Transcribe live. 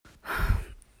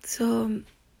So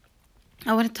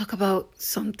I want to talk about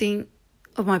something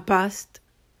of my past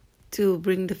to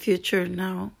bring the future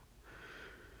now.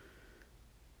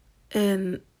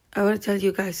 And I want to tell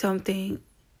you guys something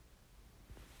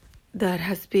that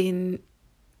has been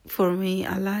for me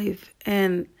alive.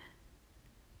 And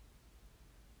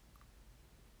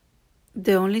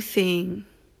the only thing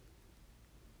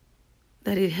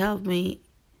that it helped me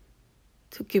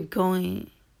to keep going,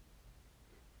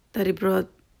 that it brought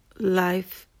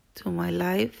life to my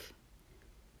life,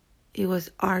 it was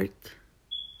art.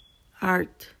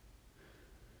 Art.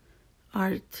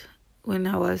 When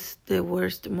I was the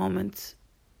worst moments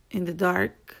in the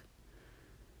dark,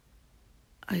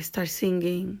 I start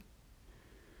singing.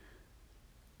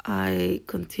 I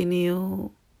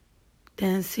continue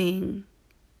dancing.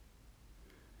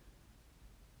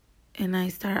 And I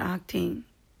start acting.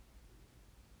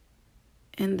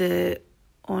 And the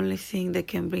only thing that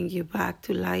can bring you back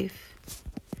to life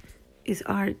is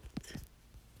art.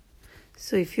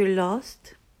 So if you're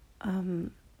lost,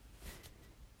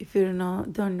 if you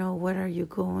don't know where are you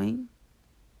going,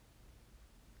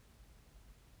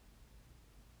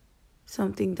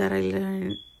 something that I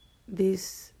learned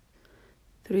these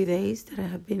 3 days that I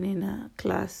have been in a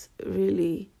class,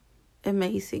 really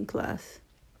amazing class,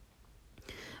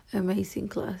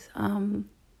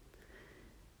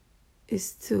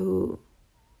 is to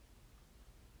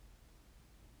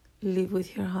live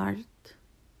with your heart.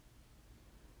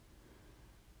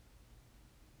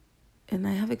 And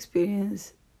I have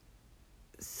experienced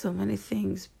so many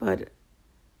things, but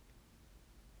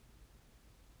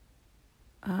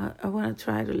I want to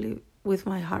try to live with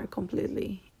my heart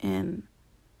completely and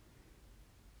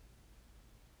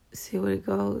see where it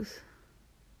goes.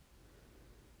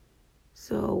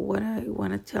 So what I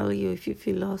want to tell you, if you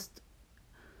feel lost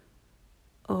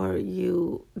or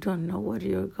you don't know where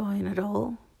you're going at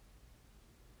all,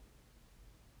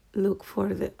 look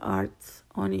for the arts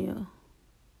on you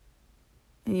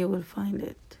and you will find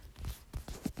it.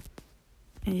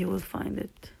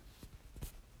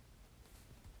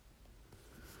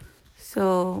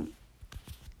 So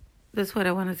that's what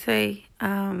I want to say.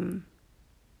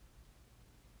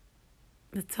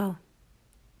 That's all.